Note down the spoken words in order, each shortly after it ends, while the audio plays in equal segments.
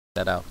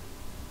that out.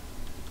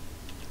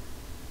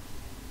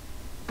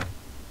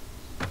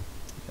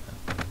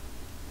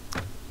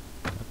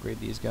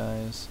 Upgrade these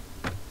guys.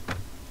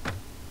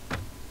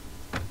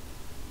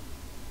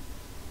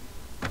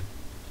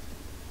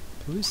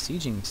 Who is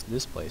sieging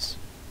this place?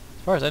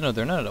 As far as I know,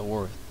 they're not at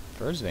war with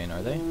Furzvane,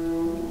 are they?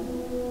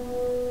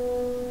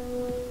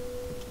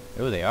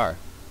 Oh, they are.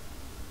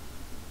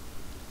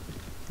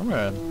 I'm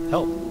gonna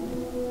help.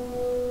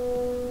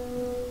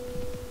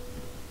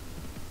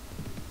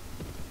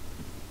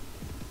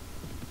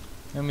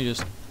 Let me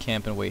just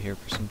camp and wait here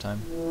for some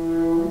time.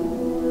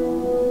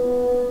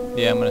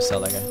 Yeah, I'm gonna sell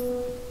that guy.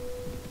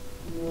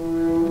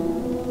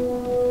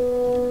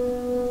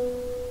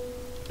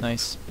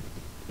 Nice.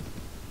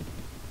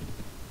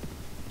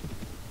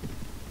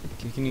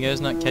 Can you guys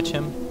not catch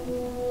him?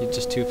 He's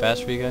just too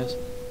fast for you guys?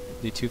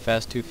 Is he too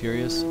fast, too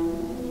furious?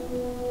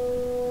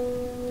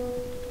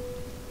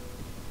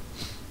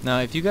 Now,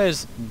 if you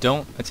guys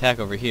don't attack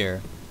over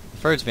here, the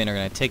Furzvane are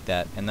going to take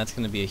that, and that's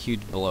going to be a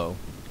huge blow.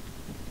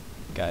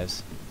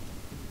 Guys.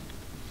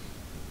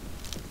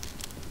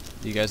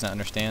 Do you guys not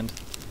understand?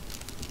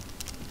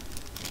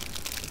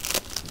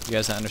 You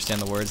guys not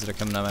understand the words that are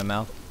coming out of my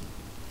mouth?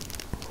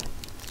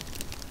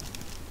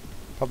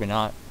 Probably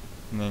not.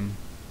 I mean,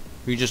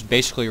 we just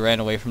basically ran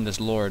away from this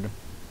lord.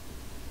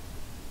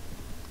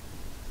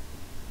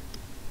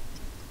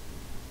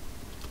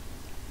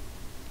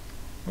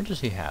 What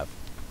does he have?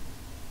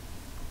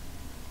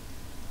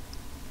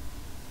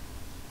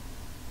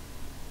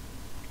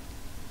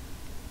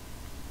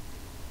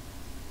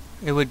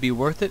 It would be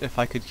worth it if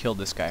I could kill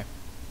this guy.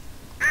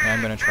 And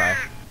I'm gonna try.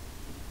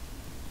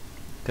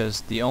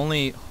 Because the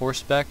only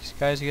horseback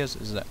guys he has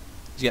is that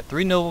he's got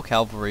 3 noble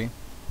cavalry,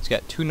 he's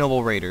got 2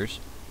 noble raiders,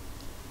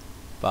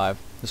 5.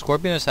 The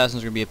Scorpion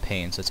Assassin's gonna be a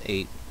pain, so it's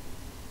 8.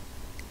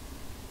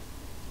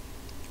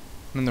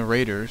 And then the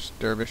raiders,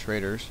 dervish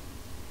raiders.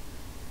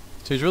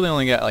 So he's really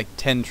only got like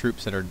 10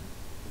 troops that are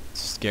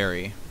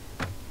scary.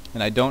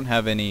 And I don't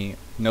have any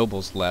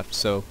nobles left,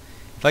 so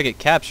if I get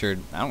captured,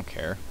 I don't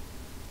care.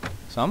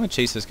 So I'm going to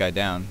chase this guy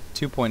down.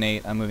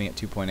 2.8, I'm moving at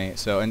 2.8.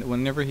 So and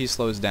whenever he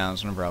slows down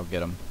is whenever I'll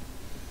get him.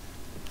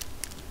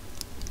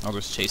 I'll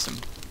just chase him.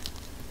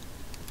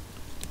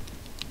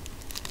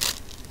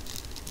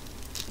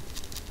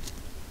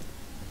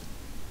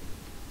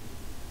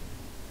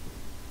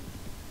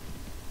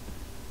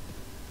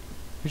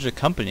 He's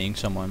accompanying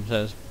someone, it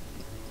says.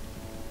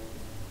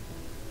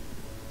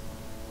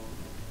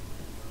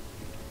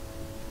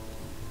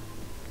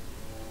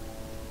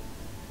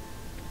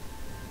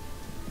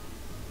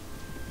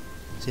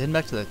 Is he heading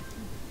back to the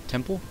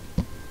temple?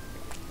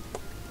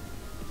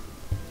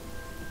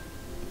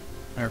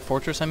 Or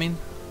fortress, I mean?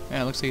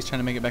 Yeah, it looks like he's trying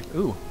to make it back.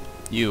 Ooh,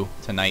 you,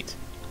 tonight.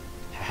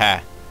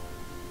 Haha.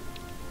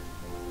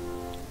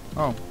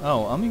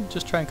 Oh, let me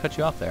just try and cut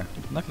you off there.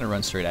 I'm not gonna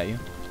run straight at you.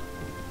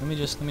 Let me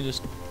just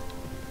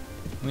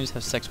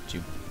have sex with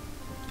you.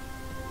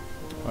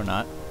 Or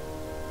not.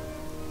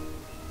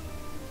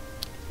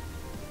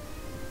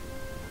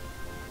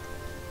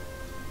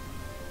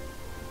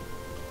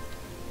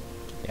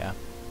 Yeah.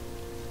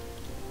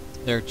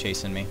 They're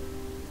chasing me.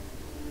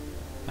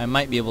 I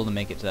might be able to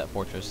make it to that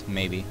fortress,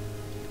 maybe.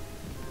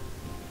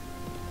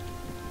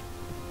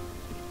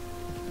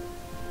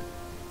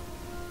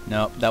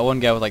 Nope, that one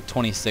guy with like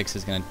 26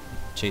 is gonna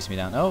chase me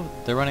down. Oh,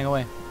 they're running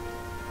away.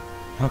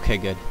 Okay,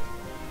 good.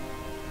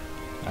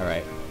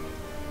 Alright.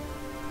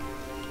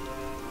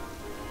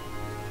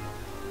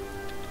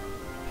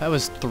 That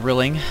was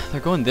thrilling.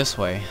 They're going this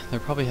way. They're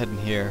probably heading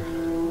here.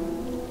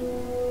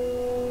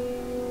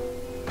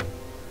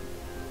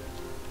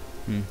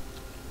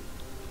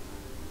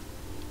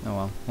 Oh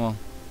well. Well.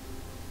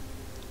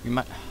 We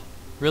might...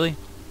 Really?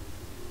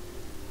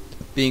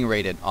 Being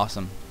raided.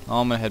 Awesome.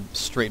 Oh, I'm gonna head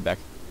straight back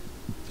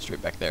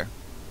there.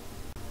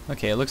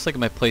 Okay, it looks like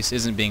my place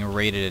isn't being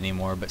raided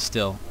anymore, but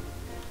still.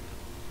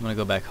 I'm gonna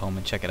go back home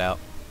and check it out.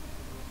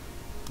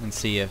 And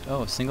see if...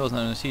 Oh, Single is not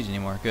under siege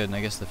anymore. Good, and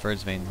I guess the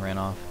Furzvane ran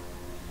off.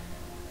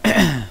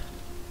 Let's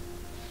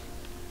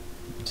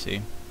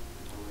see.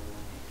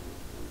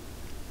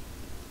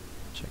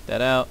 Check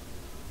that out.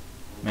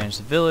 Manage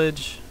the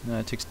village.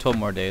 It takes 12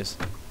 more days.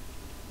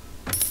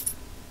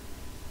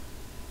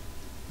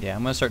 Yeah,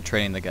 I'm gonna start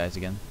training the guys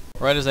again.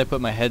 Right as I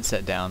put my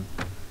headset down,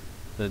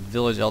 the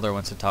village elder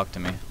wants to talk to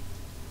me.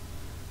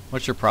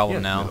 What's your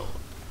problem now?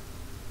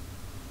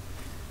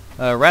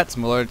 Rats,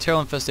 my lord. A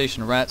terrible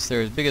infestation of rats.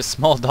 They're as big as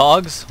small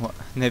dogs,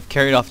 and they've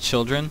carried off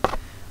children.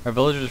 Our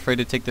villagers are afraid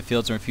to take the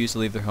fields and refuse to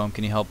leave their home.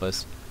 Can you help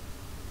us?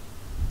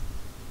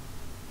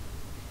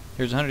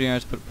 Here's 100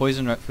 yards. Put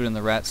poison food in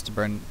the rats to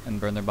burn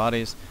their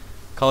bodies.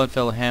 Call it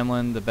fellow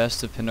Hamlin, the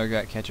best of Pendor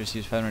rat catchers.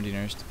 Use 500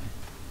 dinars.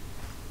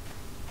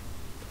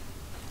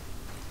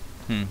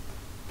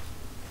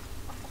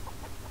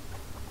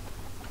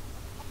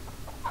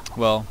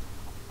 Well.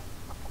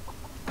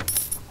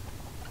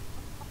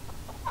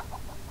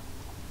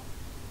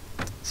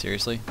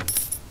 Seriously?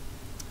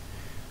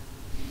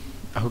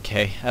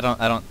 Okay,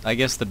 I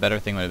guess the better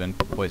thing would have been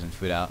poison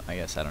food out. I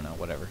guess, I don't know,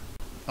 whatever.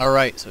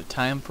 Alright, so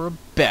time for a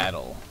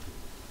battle.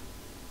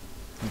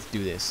 Let's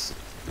do this.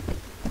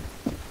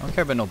 I don't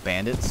care about no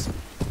bandits.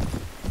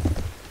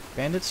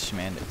 Bandits,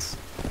 schmandits.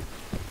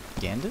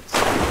 Gandits?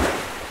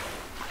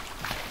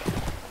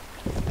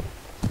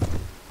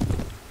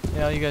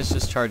 Yeah, you guys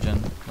just charge in.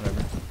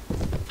 Whatever.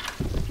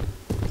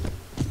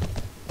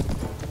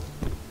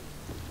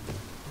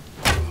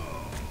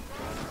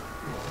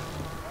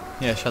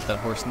 Yeah, shot that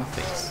horse in the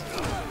face.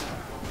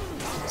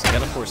 So I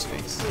got a horse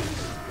face.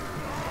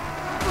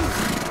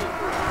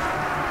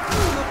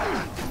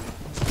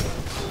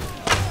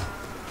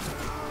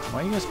 Why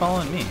are you guys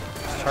following me?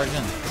 Just charge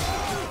in.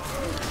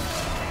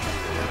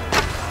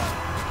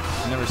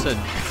 I never said,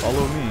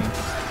 follow me.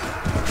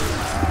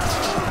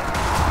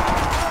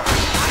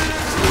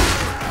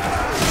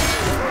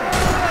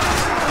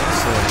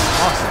 This is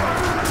awesome.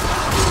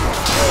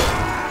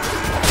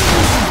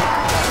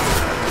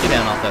 Get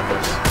down off that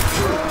horse.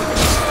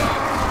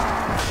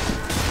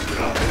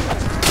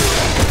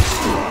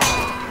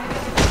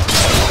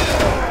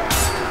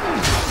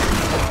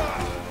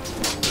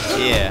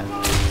 Yeah.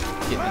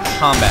 Get into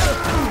combat.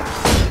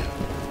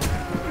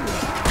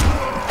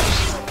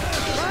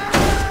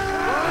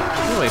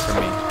 Get away from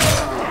me.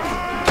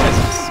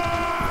 Peasants.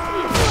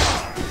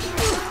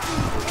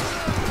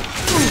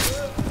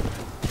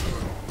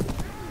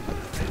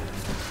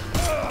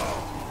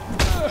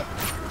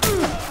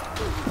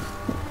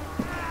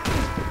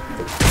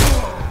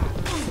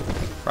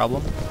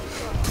 Problem?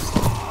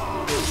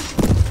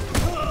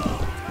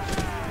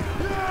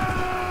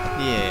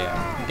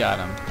 Yeah, we got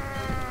him.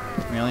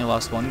 We only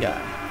lost one guy.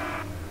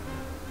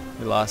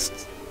 We lost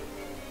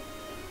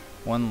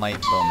one light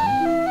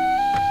bowman.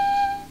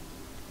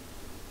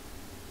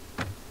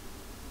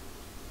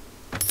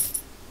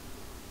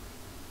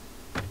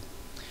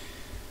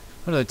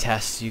 What other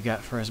tasks you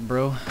got for us,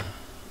 bro?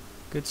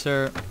 Good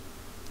sir.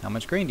 How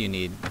much grain do you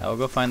need? I will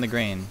go find the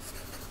grain.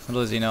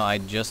 Little as you know, I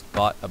just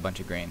bought a bunch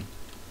of grain.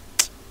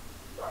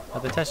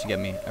 What the test you get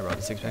me? I brought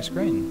the 6 packs of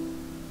grain.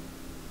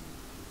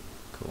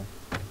 Cool.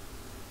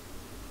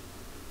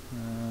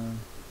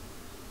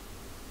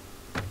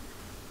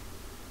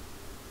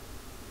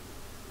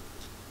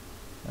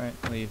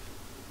 Alright, leave.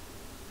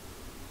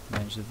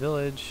 Manage the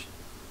village.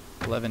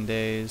 11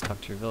 days.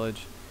 Talk to your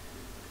village.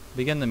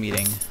 Begin the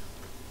meeting.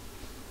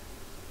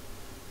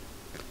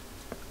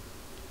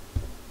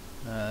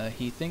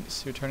 He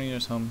thinks returning to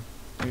his home.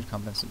 New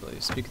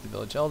compensability. Speak with the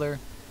village elder.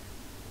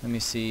 Let me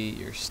see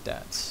your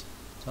stats.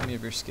 Tell me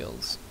of your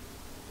skills.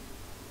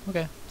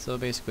 Okay, so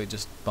basically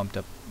just bumped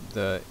up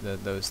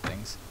those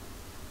things.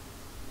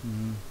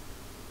 Mm-hmm.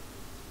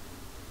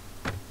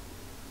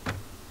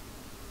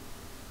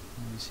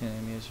 Have you seen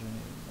enemies or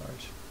any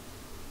large?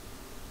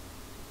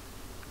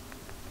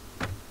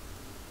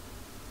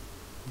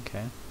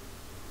 Okay.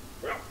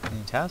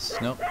 Any tasks?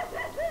 Nope.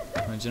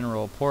 A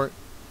general report.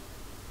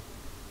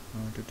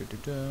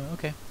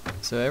 Okay,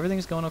 so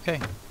everything's going okay.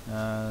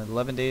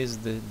 11 days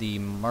the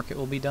market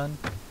will be done,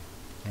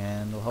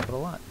 and will help it a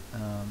lot.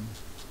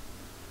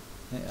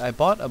 I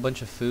bought a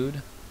bunch of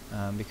food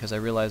because I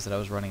realized that I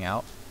was running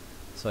out,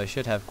 so I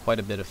should have quite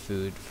a bit of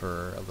food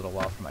for a little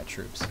while for my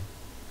troops.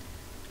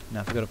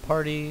 Now if we go to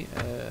party,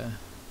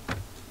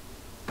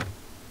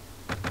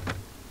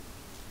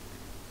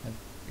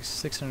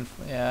 600.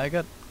 Yeah, I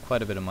got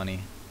quite a bit of money,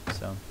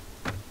 so.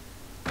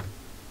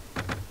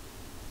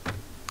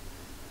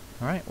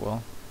 Alright,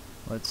 well,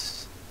 I'm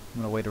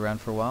gonna wait around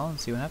for a while and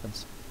see what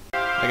happens.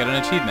 I got an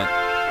achievement.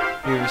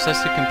 You have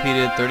successfully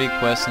completed 30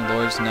 quests and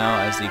lords now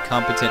as the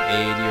competent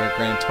aid. You are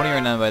granted 20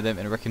 renown by them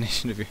in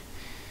recognition of your...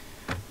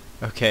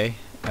 Okay,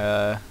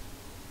 let's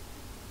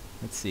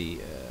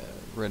see,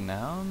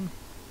 renown?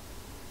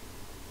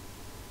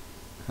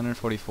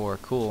 144,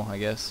 cool, I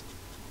guess.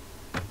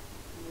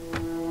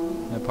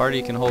 The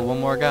party can hold one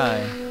more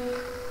guy.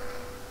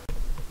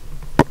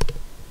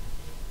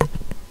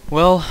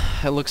 Well,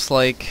 it looks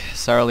like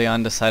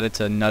Sarleon decided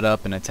to nut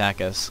up and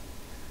attack us.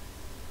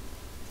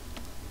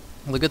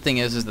 The good thing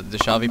is that the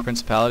D'Shar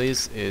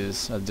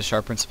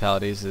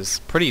Principalities is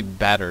pretty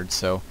battered,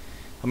 so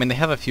I mean they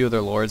have a few of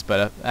their lords,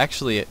 but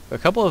actually a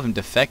couple of them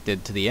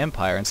defected to the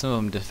Empire and some of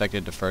them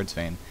defected to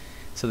Ferdsvane,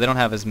 so they don't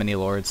have as many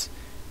lords,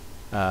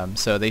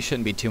 so they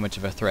shouldn't be too much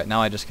of a threat.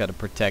 Now I just got to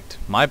protect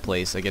my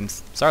place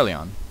against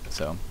Sarleon,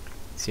 so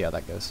see how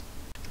that goes.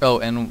 Oh,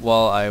 and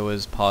while I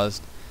was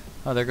paused,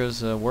 oh, there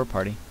goes a war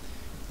party.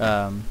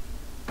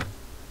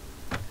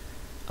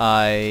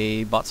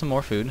 I bought some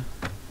more food.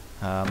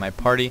 My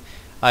party,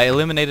 I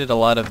eliminated a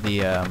lot of the,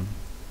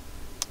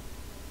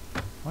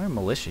 why are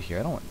militia here?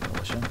 I don't want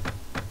militia.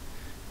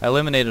 I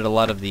eliminated a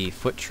lot of the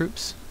foot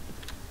troops,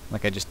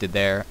 like I just did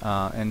there,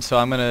 and so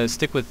I'm going to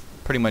stick with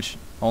pretty much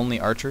only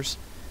archers,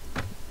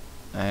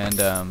 and,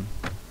 yeah,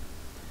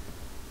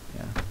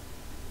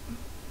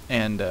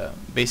 and,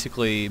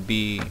 basically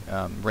be,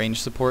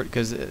 range support,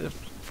 because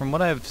from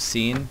what I've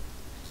seen,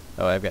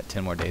 oh, I've got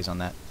 10 more days on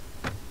that.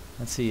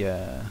 Let's see,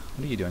 what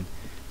are you doing?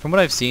 From what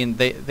I've seen,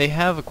 they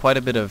have quite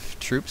a bit of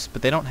troops,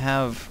 but they don't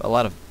have a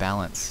lot of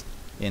balance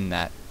in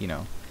that, you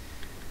know.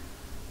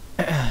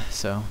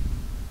 So,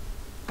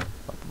 blah,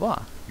 blah,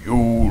 blah. You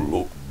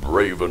look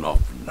brave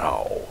enough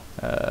now.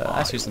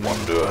 ask you something.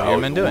 What are your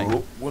men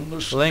doing?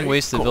 Laying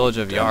waste the village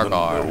of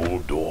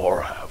Yargar.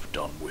 Door have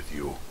done with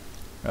you.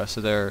 Oh,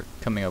 so they're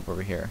coming up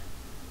over here.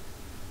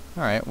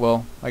 Alright,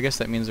 well, I guess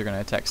that means they're going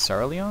to attack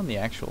Sarleon, the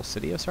actual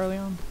city of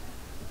Sarleon?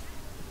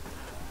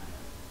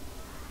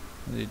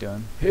 What are you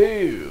doing?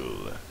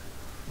 Hail!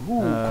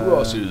 Who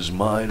crosses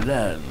my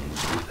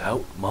lands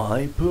without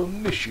my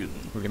permission?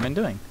 What are your men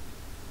doing?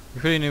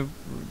 Recruiting new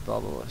blah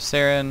blah blah.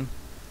 Sarleon.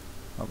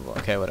 Blah blah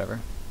blah. Okay, whatever.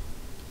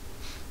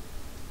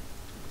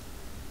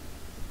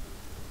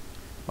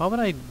 Why would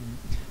I...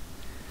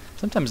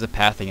 Sometimes the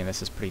pathing in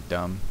this is pretty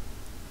dumb.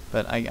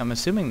 But I'm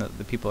assuming that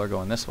the people are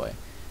going this way.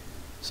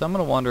 So I'm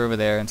going to wander over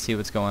there and see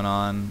what's going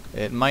on.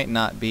 It might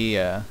not be...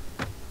 Oh,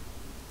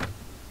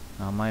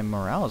 my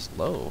morale is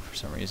low for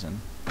some reason.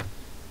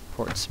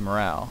 Port's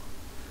morale.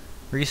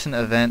 Recent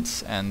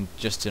events and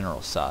just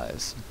general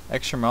size.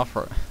 Extra morale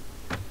for...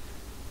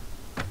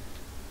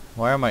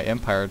 Why are my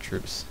Empire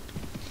troops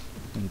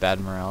in bad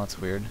morale? That's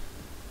weird.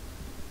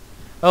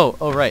 Oh,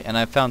 right, and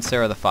I found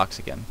Sarah the Fox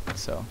again,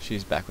 so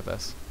she's back with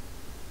us.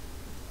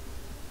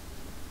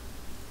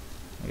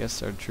 I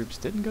guess our troops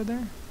didn't go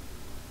there?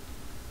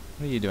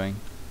 What are you doing?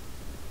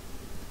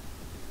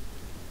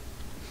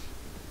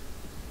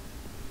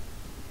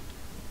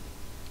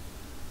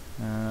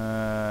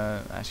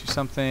 Ask you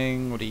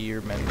something. What are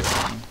your men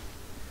doing?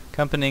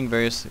 Accompanying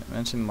various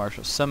mentioned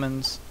martial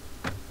summons.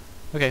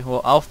 Okay,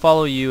 well, I'll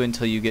follow you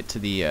until you get to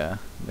the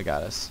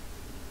goddess.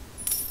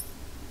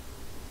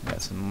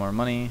 Got some more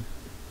money.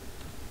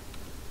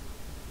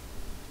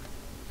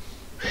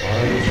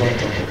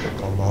 I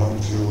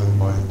command you in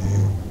my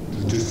name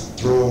to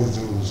destroy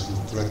those who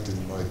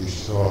threaten my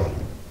D'Shar.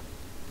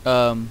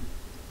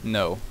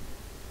 No.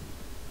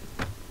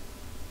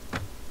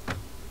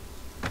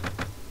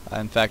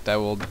 In fact, I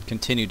will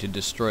continue to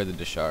destroy the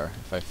D'Shar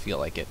if I feel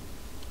like it.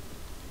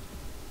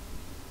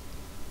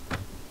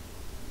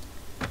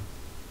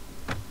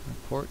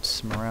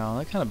 Reports, morale,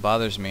 that kind of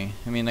bothers me.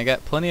 I mean, I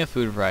got plenty of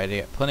food variety,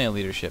 I got plenty of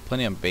leadership,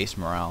 plenty of base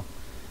morale.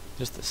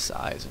 Just the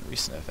size and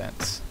recent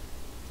events.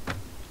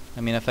 I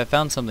mean, if I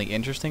found something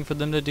interesting for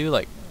them to do,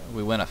 like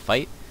we win a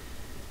fight,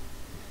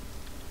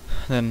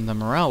 then the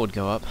morale would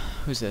go up.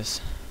 Who's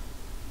this?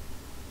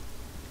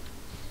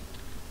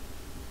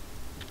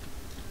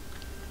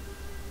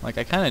 Like,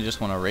 I kind of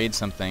just want to raid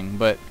something,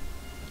 but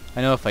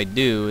I know if I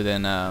do,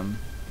 then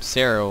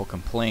Sarah will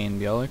complain,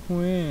 be all like,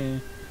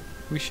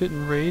 we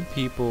shouldn't raid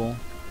people.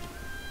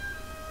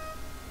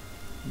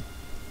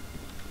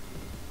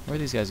 Where are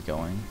these guys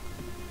going?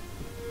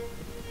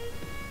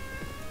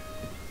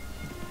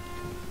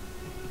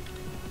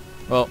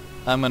 Well,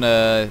 I'm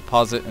gonna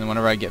pause it, and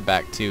whenever I get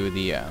back to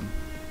the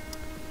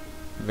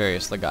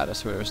various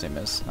legatus, whatever his name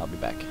is, I'll be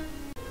back.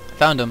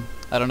 Found him.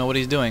 I don't know what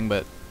he's doing,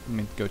 but let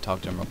me go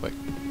talk to him real quick.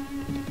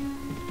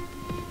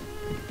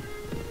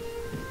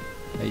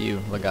 Hey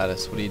you,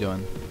 legatus, what are you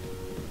doing?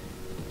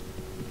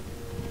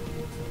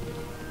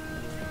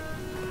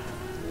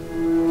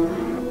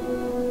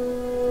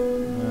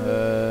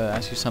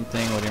 Ask you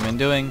something. What are your men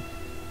doing?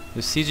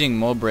 Besieging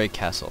Mowbray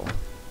Castle.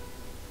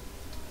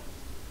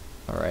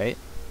 Alright.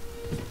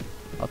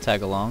 I'll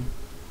tag along.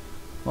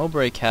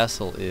 Mowbray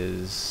Castle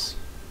is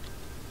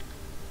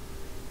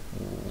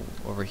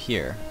over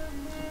here.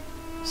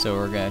 So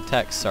we're going to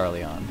attack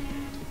Sarleon.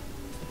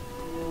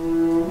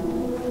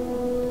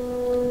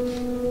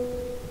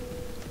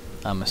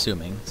 I'm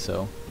assuming,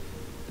 so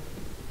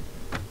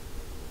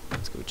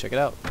let's go check it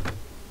out.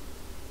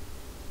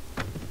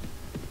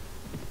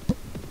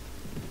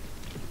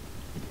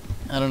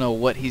 I don't know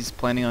what he's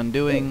planning on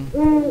doing,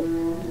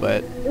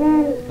 but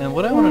and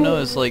what I want to know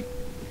is, like,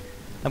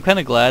 I'm kind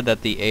of glad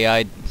that the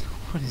AI...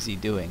 What is he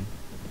doing?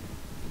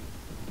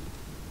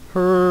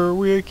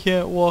 We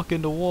can't walk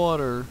into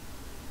water.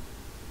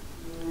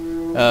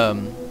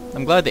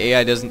 I'm glad the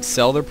AI doesn't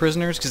sell their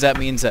prisoners, because that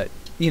means that,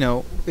 you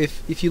know,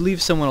 if you leave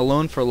someone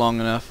alone for long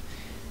enough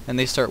and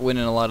they start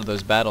winning a lot of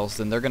those battles,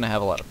 then they're going to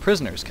have a lot of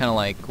prisoners, kind of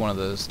like one of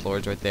those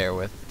lords right there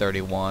with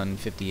 31,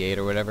 58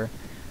 or whatever.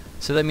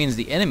 So that means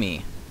the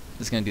enemy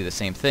is going to do the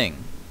same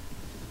thing.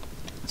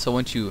 So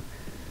once you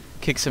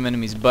kick some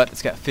enemy's butt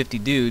that's got 50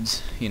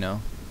 dudes, you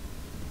know,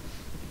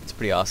 it's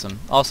pretty awesome.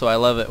 Also, I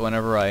love it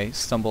whenever I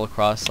stumble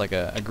across like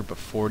a group of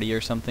 40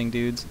 or something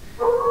dudes,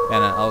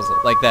 and I was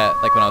like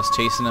that, like when I was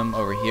chasing them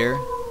over here.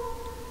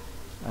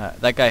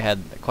 That guy had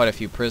quite a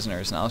few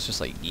prisoners, and I was just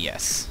like,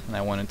 yes, and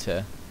I wanted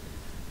to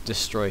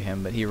destroy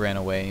him, but he ran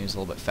away. He was a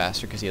little bit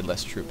faster because he had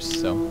less troops.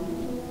 So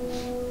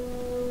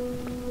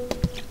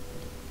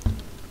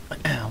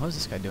what is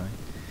this guy doing?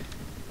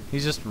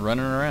 He's just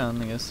running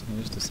around, I guess.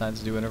 He just decides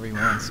to do whatever he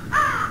wants.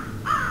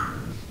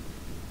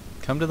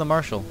 Come to the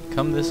marshal.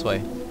 Come this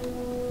way.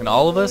 And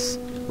all of us,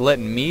 let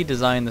me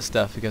design the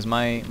stuff, because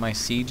my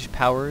siege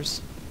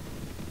powers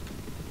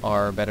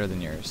are better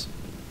than yours.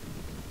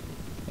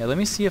 Yeah, let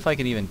me see if I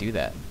can even do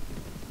that.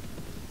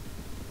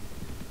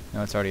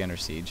 No, it's already under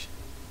siege.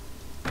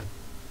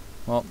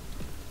 Well,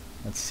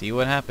 let's see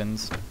what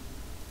happens.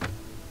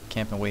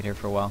 Camp and wait here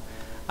for a while.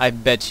 I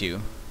bet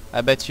you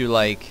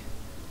like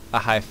a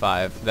high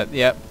five that,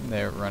 yep,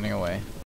 they're running away.